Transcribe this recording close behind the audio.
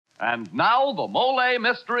And now, the Molle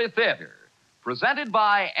Mystery Theater, presented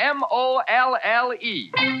by Molle.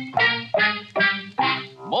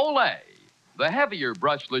 Molle, the heavier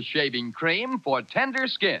brushless shaving cream for tender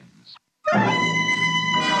skins.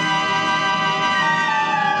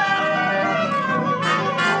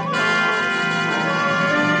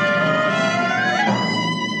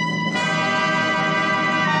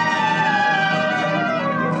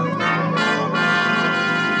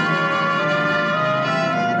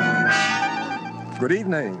 Good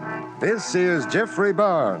evening. This is Jeffrey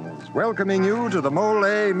Barnes, welcoming you to the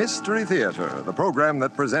Molle Mystery Theater, the program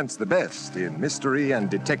that presents the best in mystery and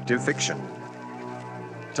detective fiction.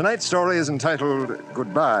 Tonight's story is entitled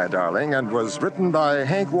Goodbye, Darling, and was written by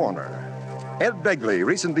Hank Warner. Ed Begley,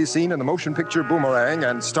 recently seen in the motion picture Boomerang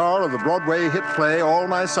and star of the Broadway hit play All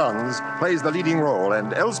My Sons, plays the leading role,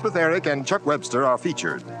 and Elspeth Eric and Chuck Webster are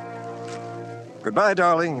featured. Goodbye,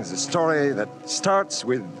 Darling is a story that starts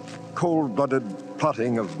with cold-blooded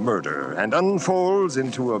plotting of murder and unfolds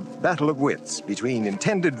into a battle of wits between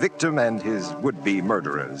intended victim and his would-be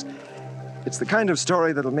murderers. It's the kind of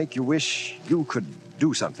story that'll make you wish you could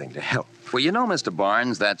do something to help. Well, you know, Mr.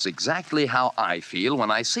 Barnes, that's exactly how I feel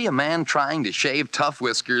when I see a man trying to shave tough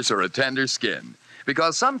whiskers or a tender skin,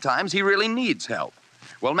 because sometimes he really needs help.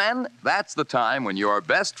 Well, men, that's the time when your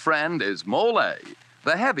best friend is Molle,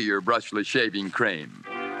 the heavier brushless shaving cream.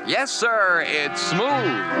 Yes, sir, it's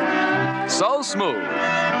smooth. So smooth.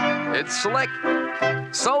 It's slick.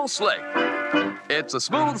 So slick. It's a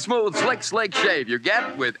smooth, slick shave you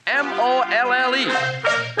get with Molle.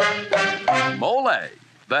 Molle,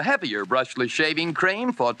 the heavier brushless shaving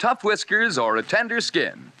cream for tough whiskers or a tender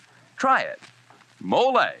skin. Try it.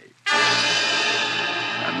 Molle.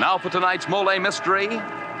 And now for tonight's Molle mystery,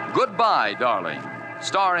 Goodbye, Darling,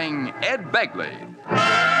 starring Ed Begley.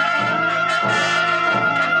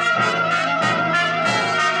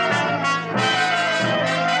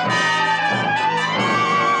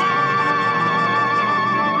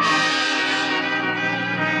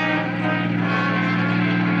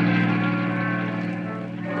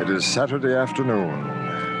 It is Saturday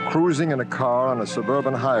afternoon. Cruising in a car on a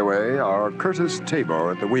suburban highway are Curtis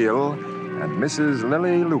Tabor at the wheel and Mrs.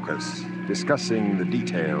 Lily Lucas discussing the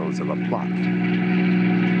details of a plot.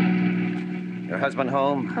 Your husband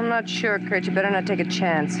home? I'm not sure, Kurt. You better not take a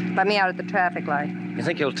chance. Let me out at the traffic light. You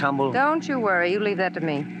think he'll tumble? Don't you worry. You leave that to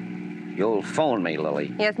me. You'll phone me,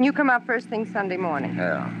 Lily. Yes, and you come out first thing Sunday morning.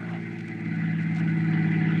 Yeah.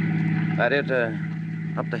 That it,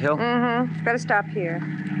 up the hill? Mm-hmm. Got to stop here.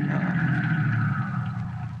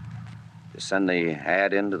 You send the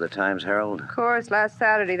ad in to the Times-Herald? Of course, last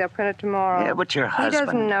Saturday. They'll print it tomorrow. Yeah, but your husband... He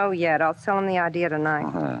doesn't know yet. I'll sell him the idea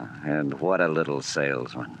tonight. And what a little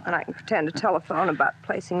salesman. And I can pretend to telephone about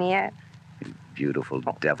placing the ad. You beautiful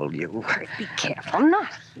devil, you. Be careful. I'm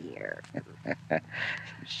not here.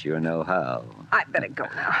 Sure know how. I better go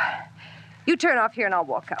now. You turn off here and I'll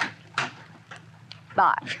walk out.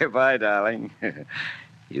 Bye. Goodbye, darling.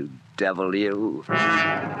 You devil, you.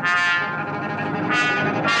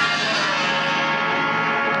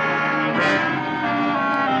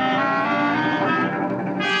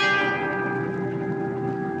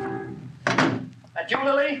 That you,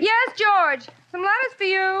 Lily? Yes, George. Some letters for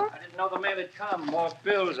you. I didn't know the mail had come. More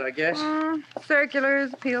bills, I guess.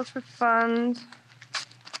 Circulars, appeals for funds.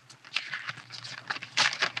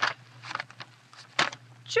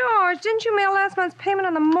 George, didn't you mail last month's payment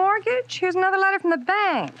on the mortgage? Here's another letter from the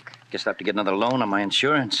bank. Guess I'll have to get another loan on my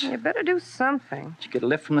insurance. You better do something. Did you get a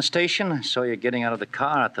lift from the station? I saw you getting out of the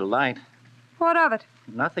car at the light. What of it?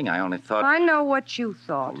 Nothing. I only thought... I know what you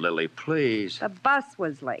thought. Oh, Lily, please. The bus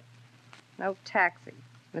was late. No taxi.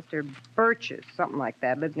 Mr. Birch's, something like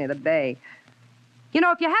that, lived near the bay. You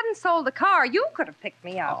know, if you hadn't sold the car, you could have picked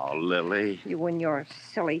me up. Oh, Lily. You and your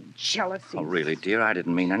silly jealousy. Oh, really, dear, I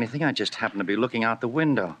didn't mean anything. I just happened to be looking out the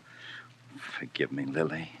window. Forgive me,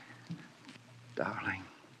 Lily. Darling.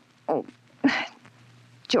 Oh,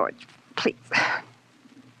 George, please.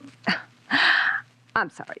 I'm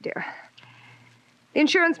sorry, dear. The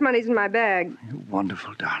insurance money's in my bag. You're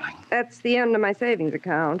wonderful, darling. That's the end of my savings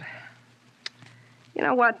account. You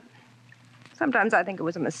know what? Sometimes I think it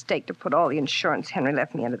was a mistake to put all the insurance Henry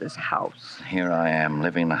left me into this house. Here I am,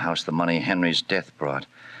 living in the house the money Henry's death brought.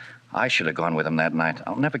 I should have gone with him that night.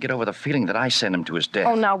 I'll never get over the feeling that I sent him to his death.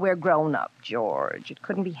 Oh, now we're grown up, George. It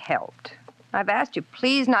couldn't be helped. I've asked you,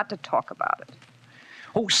 please, not to talk about it.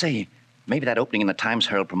 Oh, say, maybe that opening in the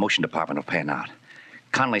Times-Herald promotion department will pan out.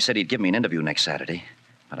 Conley said he'd give me an interview next Saturday,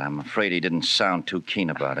 but I'm afraid he didn't sound too keen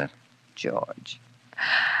about it. George,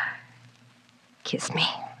 kiss me.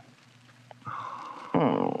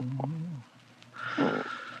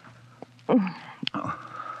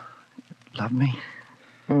 Love me?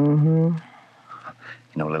 Mm-hmm.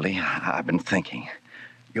 You know, Lily, I've been thinking.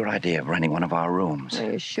 Your idea of renting one of our rooms.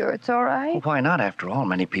 Are you sure it's all right? Well, why not? After all,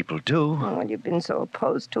 many people do. Oh, well, you've been so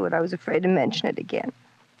opposed to it, I was afraid to mention it again.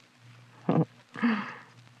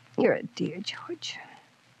 You're a dear, George.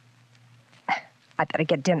 I better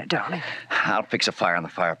get dinner, darling. I'll fix a fire in the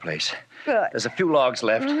fireplace. Good. There's a few logs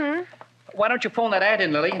left. Mm-hmm. Why don't you phone that ad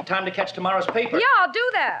in, Lily, in time to catch tomorrow's paper? Yeah, I'll do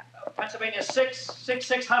that. Pennsylvania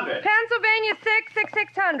 66600. Pennsylvania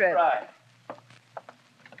 66600. Right.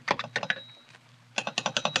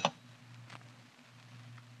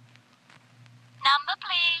 Number,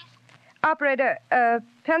 please. Operator,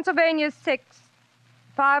 Pennsylvania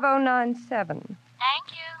 65097.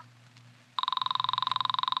 Thank you.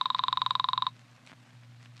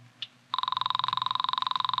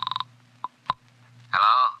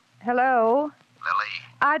 Hello? Hello. Lily?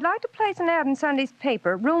 I'd like to place an ad in Sunday's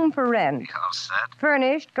paper. Room for rent. All set?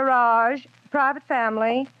 Furnished, garage, private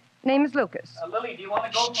family. Name is Lucas. Lily, do you want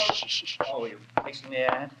to go for... Oh, you're fixing the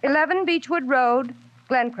ad? 11 Beechwood Road,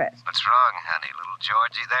 Glencrest. What's wrong, honey? Little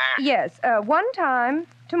Georgie there? Yes, one time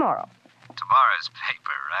tomorrow. Tomorrow's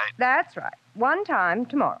paper, right? That's right. One time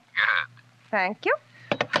tomorrow. Good. Thank you.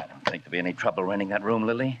 I don't think there'll be any trouble renting that room,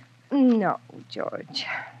 Lily. No, George.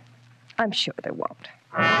 I'm sure there won't.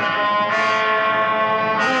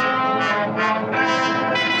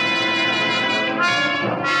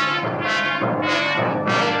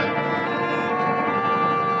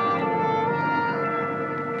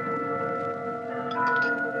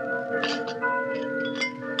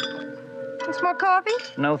 Some more coffee?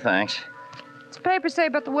 No, thanks. What's the paper say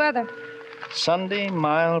about the weather? Sunday,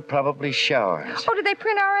 mild, probably showers. Oh, did they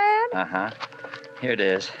print our ad? Uh-huh. Here it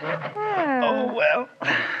is. Oh, well.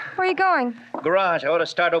 where are you going? Garage. I ought to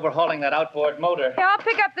start overhauling that outboard motor. Yeah, I'll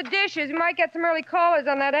pick up the dishes. You might get some early callers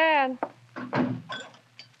on that ad.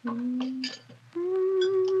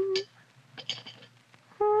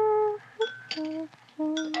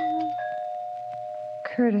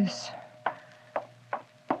 Curtis.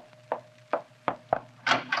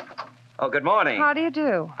 Oh, good morning. How do you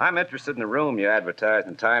do? I'm interested in the room you advertised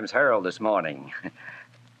in Times Herald this morning.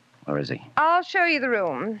 Where is he? I'll show you the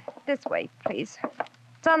room. This way, please.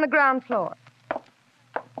 It's on the ground floor.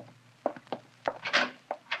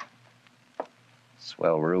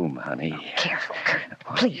 Swell room, honey. Careful, Curtis.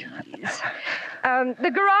 Please.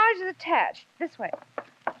 The garage is attached. This way.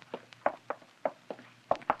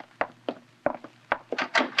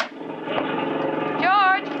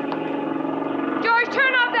 George! George,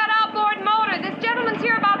 turn off that outboard motor. This gentleman's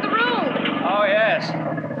here about the room. Oh, yes.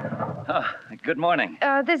 Oh, good morning.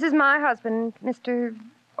 This is my husband, Mr.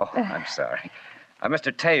 Oh, I'm sorry.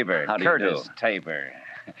 Mr. Tabor. How do you Curtis do? Tabor.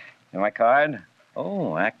 My card?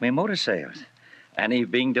 Oh, Acme Motor Sales. Any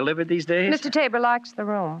being delivered these days? Mr. Tabor likes the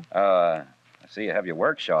room. I see you have your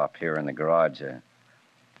workshop here in the garage.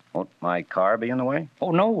 Won't my car be in the way?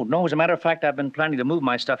 Oh, no. As a matter of fact, I've been planning to move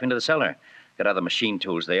my stuff into the cellar. Got other machine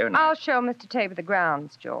tools there. And I'll show Mr. Tabor the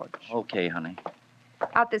grounds, George. Okay, honey.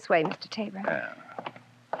 Out this way, Mr. Tabor.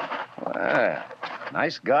 Well,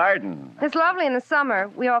 nice garden. It's lovely in the summer.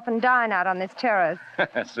 We often dine out on this terrace.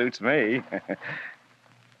 Suits me.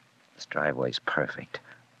 This driveway's perfect.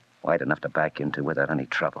 Wide enough to back into without any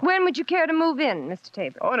trouble. When would you care to move in, Mr.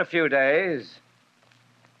 Tabor? Oh, in a few days.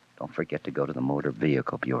 Don't forget to go to the Motor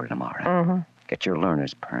Vehicle Bureau tomorrow. Mm-hmm. Get your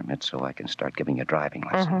learner's permit so I can start giving you driving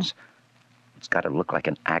lessons. It's got to look like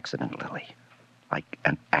an accident, Lily. Like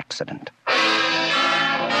an accident.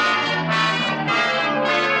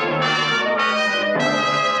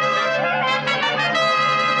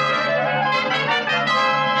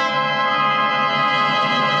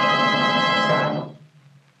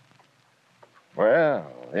 Well,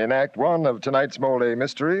 in Act One of tonight's Molle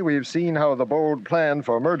mystery, we've seen how the bold plan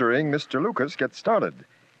for murdering Mr. Lucas gets started.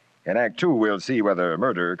 In Act Two, we'll see whether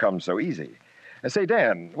murder comes so easy. Say,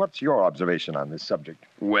 Dan, what's your observation on this subject?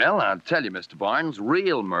 Well, I'll tell you, Mr. Barnes,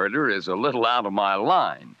 real murder is a little out of my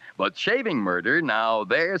line. But shaving murder, now,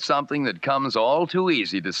 there's something that comes all too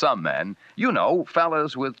easy to some men. You know,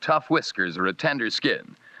 fellas with tough whiskers or a tender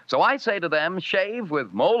skin. So I say to them, shave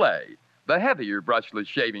with Molle, the heavier brushless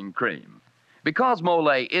shaving cream. Because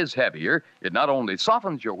Molle is heavier, it not only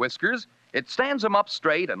softens your whiskers, it stands them up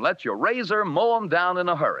straight and lets your razor mow them down in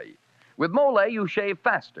a hurry. With Molle, you shave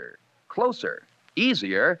faster, closer,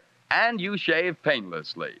 easier, and you shave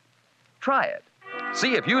painlessly. Try it.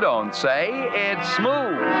 See if you don't say it's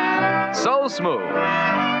smooth. So smooth.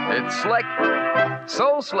 It's slick.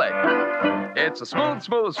 So slick. It's a smooth,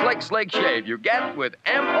 slick shave you get with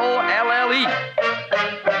M-O-L-L-E.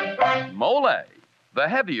 Molle, the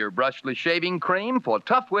heavier brushless shaving cream for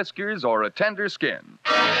tough whiskers or a tender skin.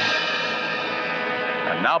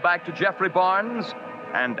 And now back to Jeffrey Barnes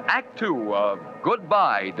and Act Two of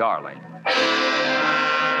Goodbye, Darling.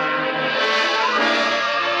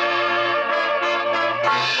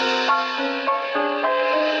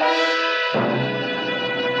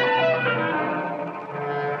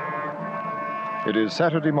 It is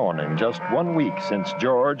Saturday morning, just 1 week since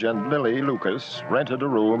George and Lily Lucas rented a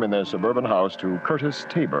room in their suburban house to Curtis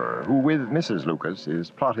Tabor, who, with Mrs. Lucas,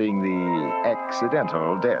 is plotting the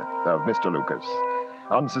accidental death of Mr. Lucas.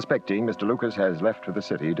 Unsuspecting, Mr. Lucas has left for the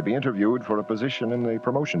city to be interviewed for a position in the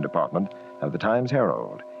promotion department of the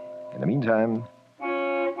Times-Herald. In the meantime... Be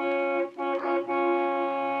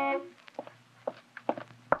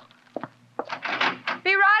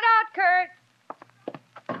right out, Kurt.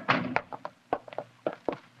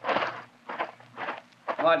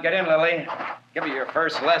 Come on, get in, Lily. Give me your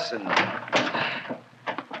first lesson.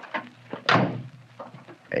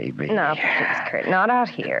 Baby. No, please, Kurt, not out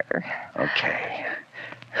here. Okay.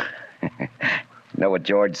 Know what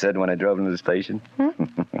George said when I drove him to the station?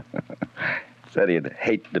 Said he'd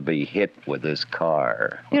hate to be hit with this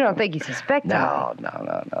car. You don't think he suspected? No.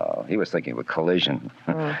 He was thinking of a collision.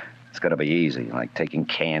 It's going to be easy, like taking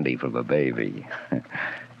candy from a baby.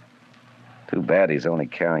 Too bad he's only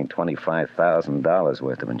carrying $25,000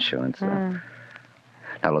 worth of insurance. Now,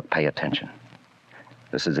 look, pay attention.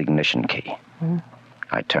 This is ignition key.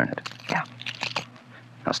 I turn it. Yeah.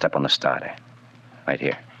 Now step on the starter. Right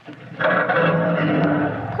here.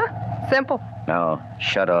 Simple. Now,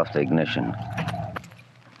 shut off the ignition.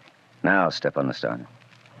 Now, step on the starter.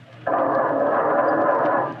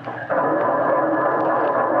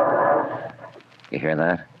 You hear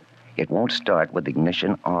that? It won't start with the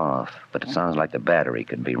ignition off, but it sounds like the battery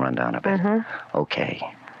could be run down a bit. Okay.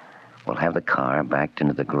 We'll have the car backed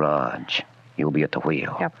into the garage. You'll be at the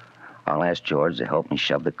wheel. Yep. I'll ask George to help me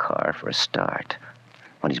shove the car for a start.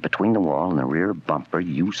 When he's between the wall and the rear bumper,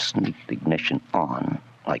 you sneak the ignition on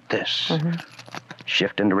like this.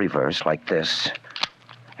 Shift into reverse like this.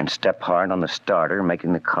 And step hard on the starter,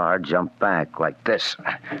 making the car jump back like this.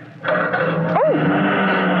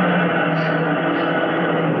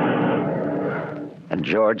 And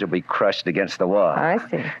George will be crushed against the wall. I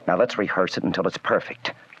see. Now let's rehearse it until it's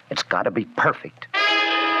perfect. It's got to be perfect.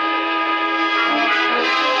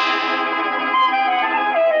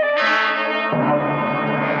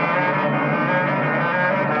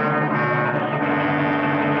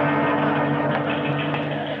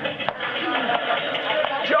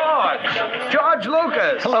 George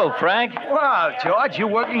Lucas. Hello, Frank. Well, George, you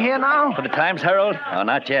working here now? For the Times-Herald? Oh,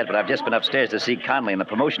 not yet, but I've just been upstairs to see Conley in the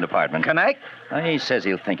promotion department. Connect? He says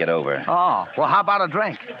he'll think it over. Oh, well, how about a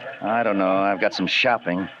drink? I don't know. I've got some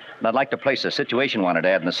shopping. And I'd like to place a situation wanted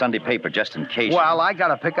ad in the Sunday paper just in case. Well, I got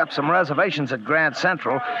to pick up some reservations at Grand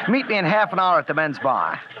Central. Meet me in half an hour at the men's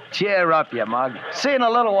bar. Cheer up, you mug. See you in a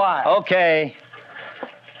little while. Okay.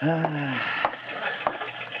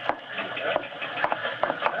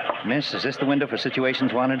 Miss, is this the window for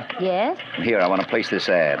situations wanted? Yes? Here, I want to place this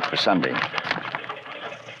ad for Sunday.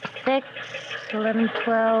 6, 11,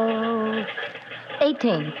 12,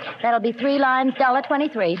 18. That'll be 3 lines,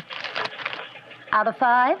 $1.23. Out of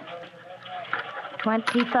 5,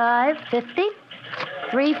 25, 50,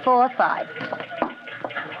 3, 4, 5.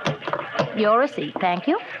 Your receipt, thank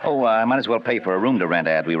you. Oh, I might as well pay for a room to rent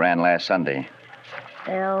ad we ran last Sunday.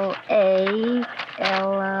 L-A-L-I-L-U.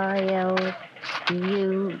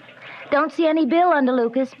 Don't see any bill under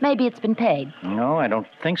Lucas. Maybe it's been paid. No, I don't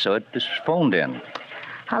think so. It just phoned in.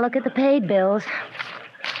 I'll look at the paid bills.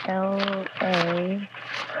 L-A-L-O.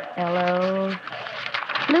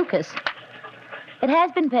 Lucas. It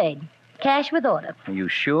has been paid. Cash with order. Are you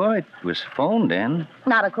sure it was phoned in?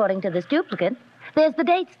 Not according to this duplicate. There's the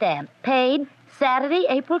date stamp. Paid Saturday,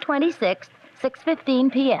 April 26th,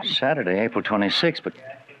 6:15 p.m. Saturday, April 26th, but...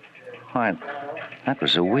 Why, that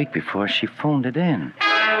was a week before she phoned it in.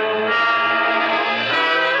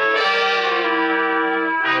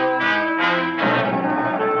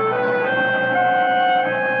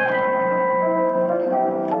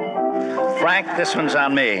 Frank, this one's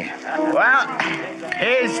on me. Well,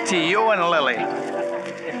 here's to you and Lily.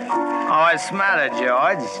 Oh, what's the matter,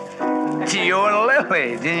 George? To you and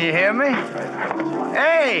Lily. Didn't you hear me?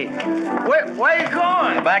 Hey, where you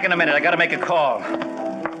going? Back in a minute. I got to make a call.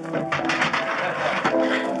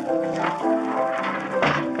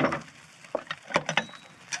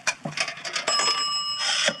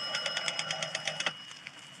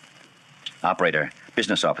 Operator,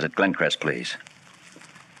 business office at Glencrest, please.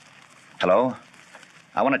 Hello?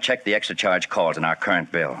 I want to check the extra charge calls in our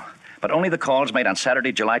current bill, but only the calls made on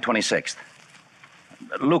Saturday, July 26th.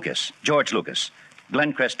 Lucas, George Lucas,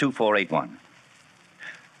 Glencrest 2481.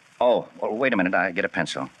 Oh, well, wait a minute. I get a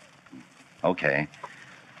pencil. Okay.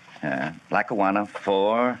 Lackawanna,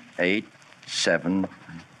 487.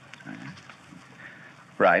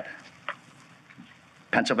 Right.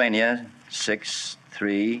 Pennsylvania,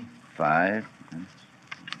 635.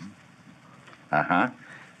 Uh-huh.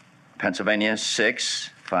 Pennsylvania,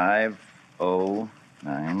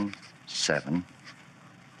 65097.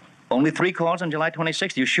 Only 3 calls on July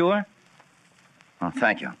 26th. You sure? Oh,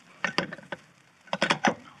 thank you.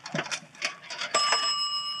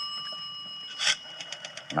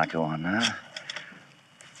 Lackawanna,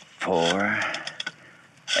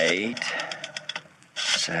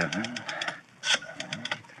 487.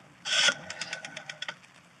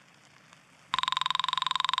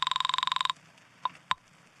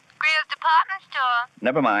 Greer's department store.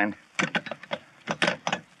 Never mind.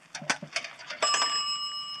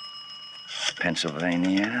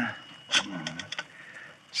 Pennsylvania,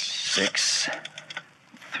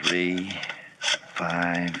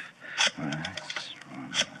 635.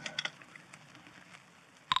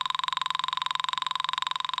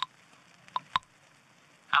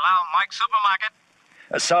 Hello, Mike Supermarket.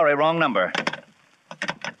 Sorry, wrong number.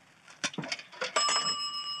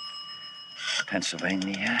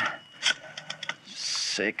 Pennsylvania,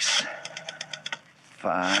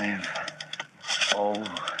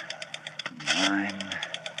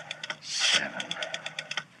 65097.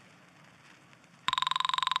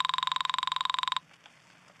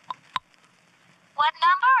 What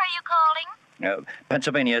number are you calling?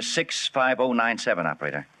 Pennsylvania, 65097,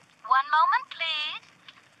 operator. One moment, please.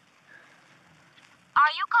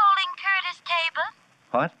 Are you calling Curtis Tabor?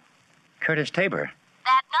 What? Curtis Tabor.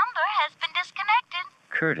 That number has been disconnected.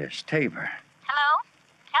 Curtis Tabor. Hello?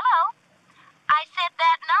 Hello? I said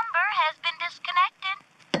that number has been disconnected.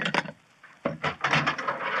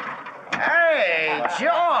 Hey,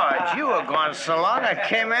 George, you were gone so long I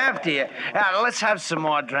came after you. Now, let's have some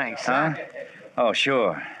more drinks, huh? Oh,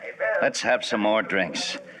 sure. Let's have some more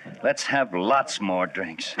drinks. Let's have lots more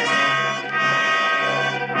drinks.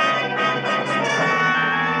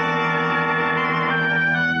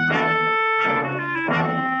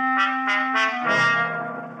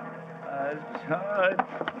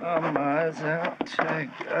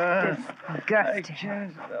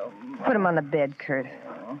 Disgusting. Put him on the bed, Kurt.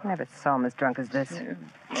 Never saw him as drunk as this.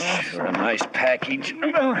 For a nice package.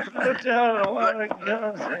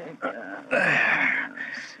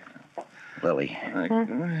 Lily,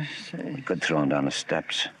 we could throw him down the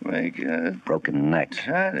steps. Broken neck.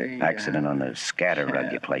 Accident on the scatter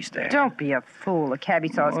rug you placed there. Don't be a fool. The cabbie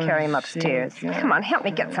saw us carry him upstairs. Come on, help me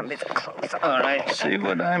get some of his clothes on. All right. See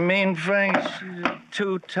what I mean, Frank? She's a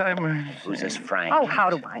two-timer. Who's this Frank? Oh, how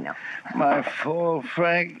do I know? My fault,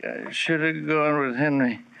 Frank. I should have gone with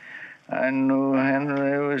Henry. I knew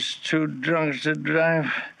Henry was too drunk to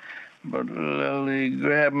drive, but Lily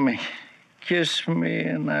grabbed me, kissed me,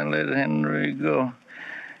 and I let Henry go.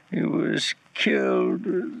 He was killed.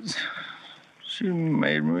 She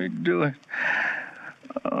made me do it.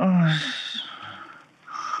 Oh.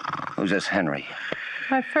 Who's this Henry?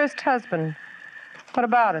 My first husband. What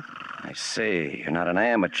about it? I see. You're not an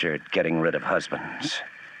amateur at getting rid of husbands.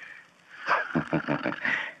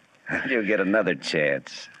 You'll get another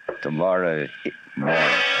chance. Tomorrow morning.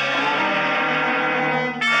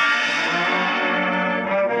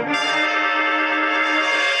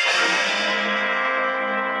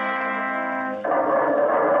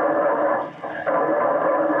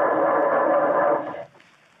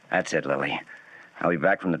 That's it, Lily. I'll be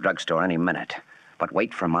back from the drugstore any minute. But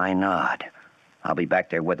wait for my nod. I'll be back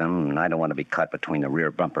there with him, and I don't want to be caught between the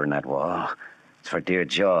rear bumper and that wall. It's for dear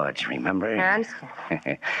George, remember? And?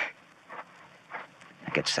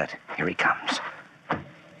 Get set. Here he comes.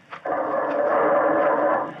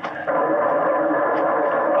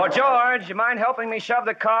 Oh, George, you mind helping me shove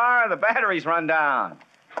the car? The battery's run down.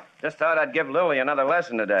 Just thought I'd give Lily another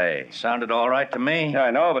lesson today. Sounded all right to me. Yeah,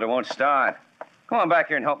 I know, but it won't start. Come on back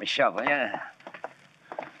here and help me shove, will ya?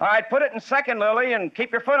 All right, put it in second, Lily, and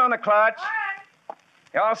keep your foot on the clutch. All right.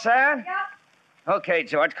 You all set? Yep. Okay,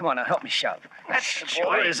 George, come on now, help me shove. That's the boy.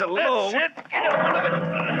 Sure is a load. That's it. Get on of it.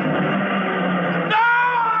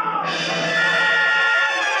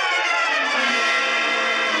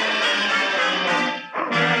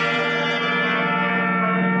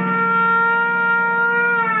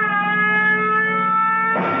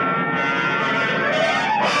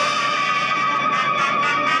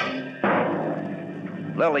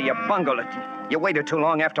 Lily, you bungled it. You waited too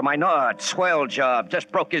long after my nod. Swell job.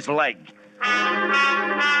 Just broke his leg.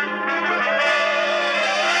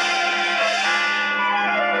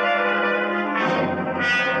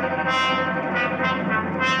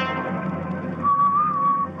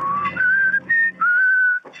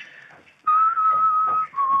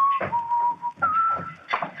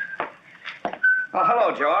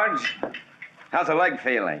 Hello, George. How's the leg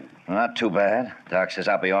feeling? Not too bad. Doc says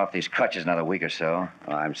I'll be off these crutches another week or so.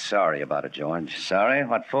 Oh, I'm sorry about it, George. Sorry?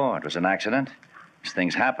 What for? It was an accident. These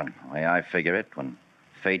things happen. The way I figure it, when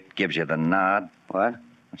fate gives you the nod. What?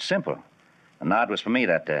 It's simple. The nod was for me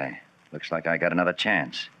that day. Looks like I got another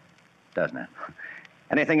chance. Doesn't it?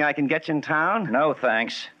 Anything I can get you in town? No,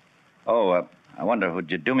 thanks. Oh, I wonder,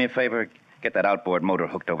 would you do me a favor? Get that outboard motor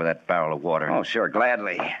hooked over that barrel of water. Oh, sure,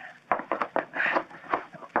 gladly.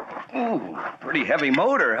 Ooh, pretty heavy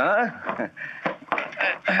motor, huh?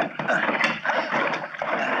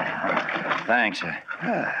 Thanks.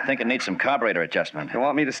 I think it needs some carburetor adjustment. You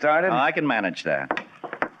want me to start it? Oh, I can manage that.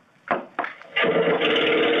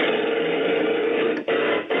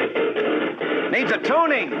 Needs a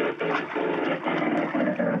tuning.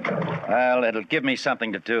 Well, it'll give me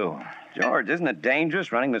something to do. George, isn't it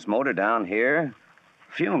dangerous running this motor down here?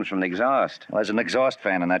 Fumes from the exhaust. Well, there's an exhaust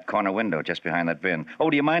fan in that corner window just behind that bin. Oh,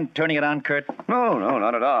 do you mind turning it on, Kurt? No,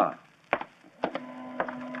 not at all.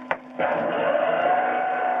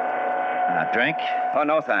 Drink? Oh,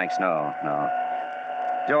 no, thanks. No.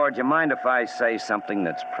 George, you mind if I say something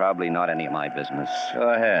that's probably not any of my business? Go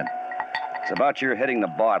ahead. It's about your hitting the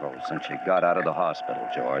bottle since you got out of the hospital,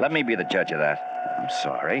 George. Let me be the judge of that. I'm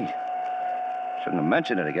sorry. Shouldn't have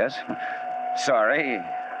mentioned it, I guess. Sorry.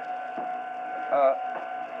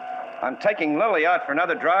 I'm taking Lily out for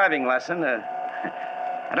another driving lesson.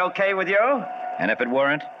 That okay with you? And if it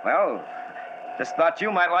weren't? Well, just thought you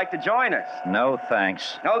might like to join us. No,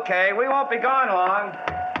 thanks. Okay, we won't be gone long.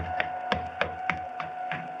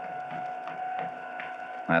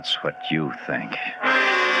 That's what you think.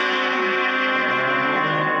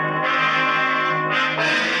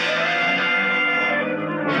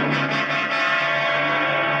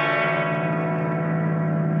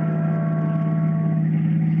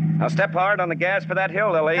 Now step hard on the gas for that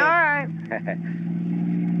hill, Lily. All right.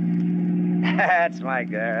 That's my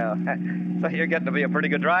girl. So you're getting to be a pretty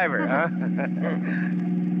good driver, huh?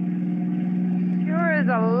 Sure is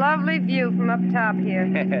a lovely view from up top here.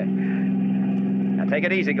 Now take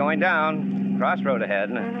it easy going down. Crossroad ahead.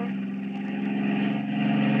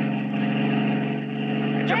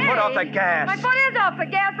 Get your foot off the gas. My foot is off the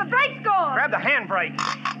gas. The brake's gone. Grab the handbrake.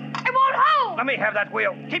 It won't hold. Let me have that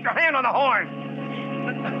wheel. Keep your hand on the horn.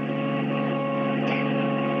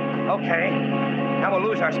 Okay. Now we'll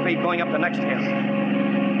lose our speed going up the next hill.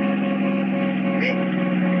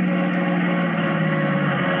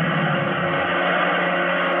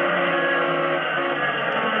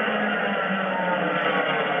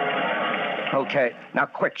 Okay. Now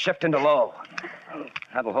quick, shift into low.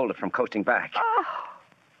 That'll hold it from coasting back. Oh.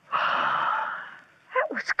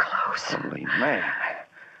 That was close. Holy man.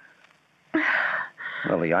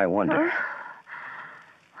 Lily, I wonder. Huh?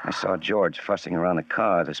 I saw George fussing around the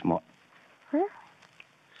car this morning. Huh?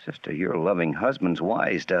 Sister, your loving husband's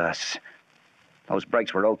wise to us. Those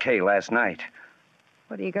brakes were okay last night.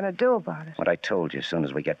 What are you going to do about it? What I told you as soon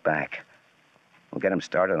as we get back. We'll get him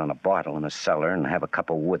started on a bottle in the cellar and have a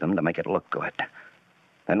couple with him to make it look good.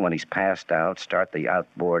 Then when he's passed out, start the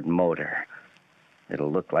outboard motor.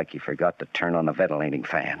 It'll look like he forgot to turn on the ventilating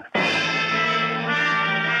fan.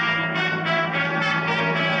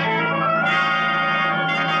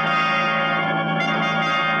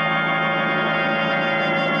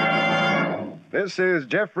 This is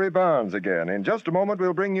Jeffrey Barnes again. In just a moment,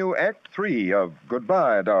 we'll bring you Act 3 of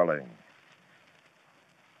Goodbye, Darling.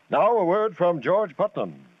 Now, a word from George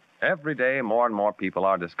Putnam. Every day, more and more people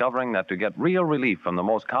are discovering that to get real relief from the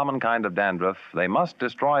most common kind of dandruff, they must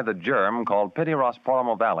destroy the germ called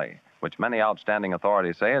Pityrosporum ovale, which many outstanding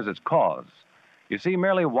authorities say is its cause. You see,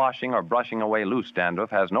 merely washing or brushing away loose dandruff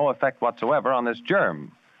has no effect whatsoever on this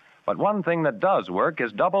germ. But one thing that does work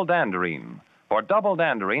is double danderine. For double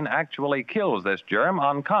danderine actually kills this germ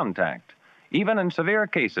on contact. Even in severe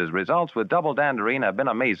cases, results with double danderine have been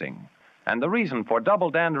amazing. And the reason for double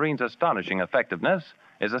danderine's astonishing effectiveness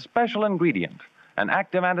is a special ingredient, an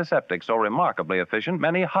active antiseptic so remarkably efficient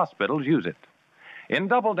many hospitals use it. In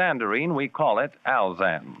double danderine, we call it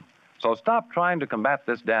Alzan. So stop trying to combat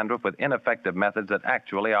this dandruff with ineffective methods that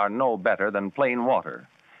actually are no better than plain water.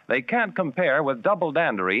 They can't compare with double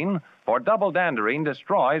danderine, for double danderine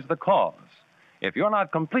destroys the cause. If you're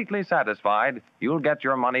not completely satisfied, you'll get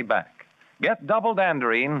your money back. Get double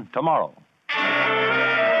danderine tomorrow.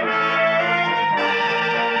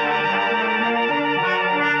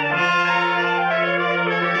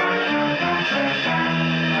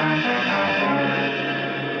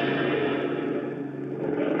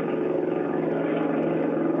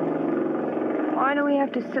 Why do we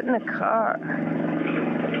have to sit in the car?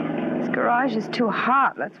 This garage is too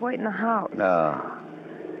hot. Let's wait in the house. No.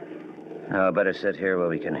 No, I better sit here where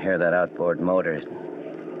we can hear that outboard motor. It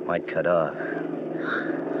might cut off.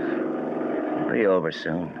 It'll be over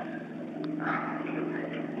soon.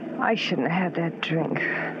 I shouldn't have had that drink.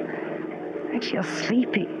 I feel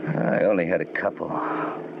sleepy. I only had a couple.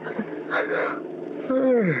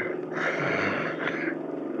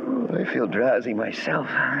 I feel drowsy myself.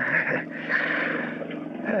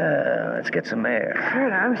 Let's get some air.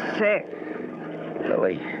 Kurt, I'm sick.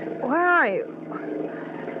 Lily. Where are you?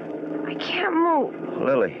 I can't move.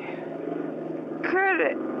 Lily.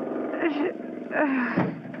 Kurt,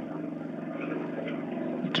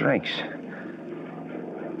 Drinks.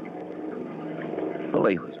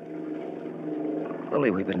 Lily,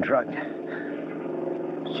 we've been drugged.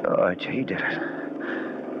 George, he did it.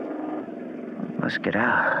 We must get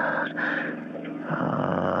out.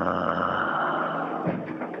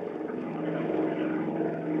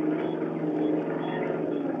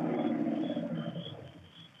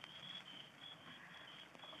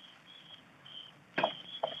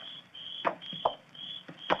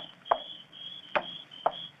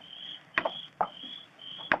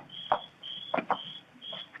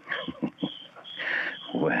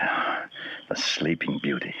 Well, the sleeping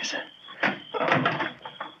beauties.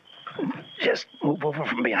 Just move over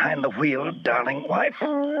from behind the wheel, darling wife.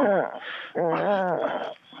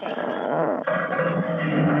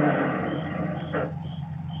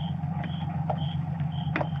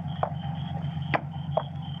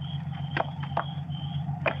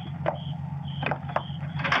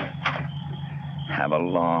 Have a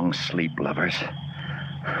long sleep, lovers.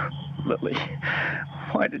 Lily,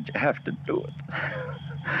 why did you have to do it?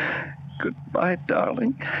 Goodbye,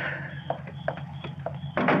 darling.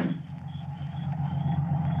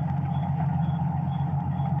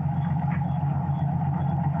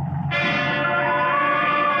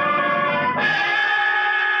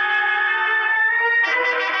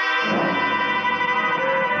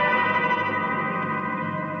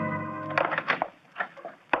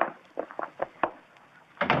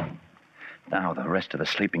 Now, the rest of the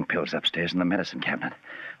sleeping pills upstairs in the medicine cabinet.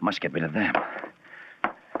 I must get rid of them.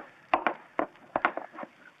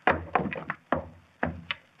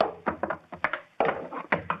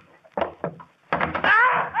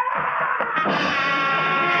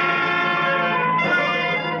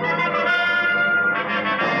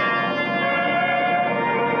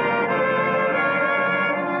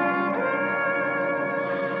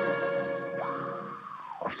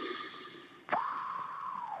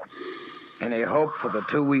 Any hope for the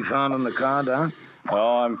two we found in the car, Doc?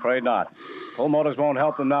 Oh, I'm afraid not. Pull motors won't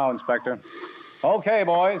help them now, Inspector. Okay,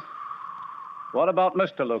 boys. What about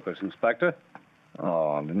Mr. Lucas, Inspector?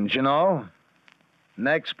 Oh, didn't you know?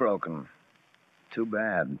 Neck's broken. Too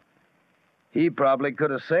bad. He probably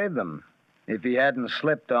could have saved them if he hadn't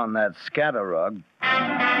slipped on that scatter rug.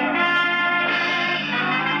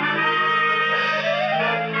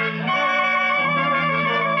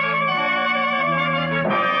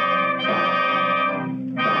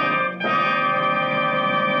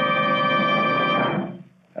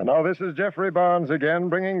 And now this is Jeffrey Barnes again,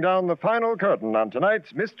 bringing down the final curtain on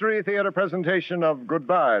tonight's Mystery Theater presentation of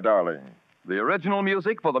Goodbye, Darling. The original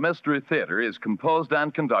music for the Mystery Theater is composed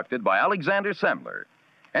and conducted by Alexander Semmler.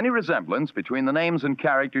 Any resemblance between the names and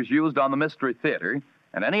characters used on the Mystery Theater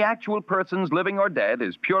and any actual persons living or dead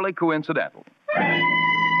is purely coincidental.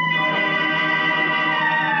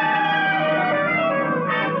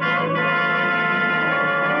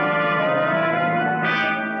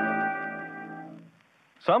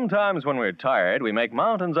 Sometimes when we're tired, we make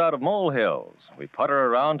mountains out of molehills. We putter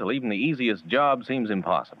around till even the easiest job seems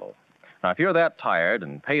impossible. Now, if you're that tired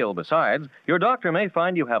and pale besides, your doctor may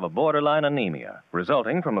find you have a borderline anemia,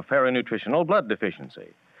 resulting from a ferronutritional blood deficiency.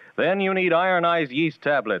 Then you need ironized yeast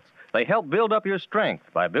tablets. They help build up your strength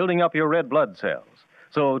by building up your red blood cells.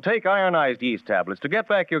 So take ironized yeast tablets to get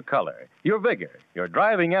back your color, your vigor, your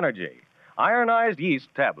driving energy. Ironized yeast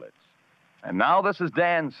tablets. And now this is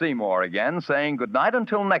Dan Seymour again saying goodnight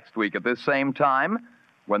until next week at this same time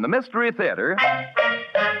when the Mystery Theater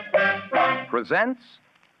presents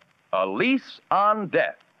A Lease on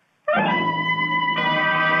Death.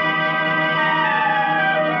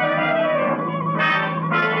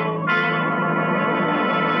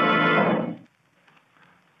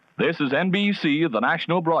 This is NBC, the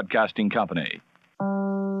National Broadcasting Company.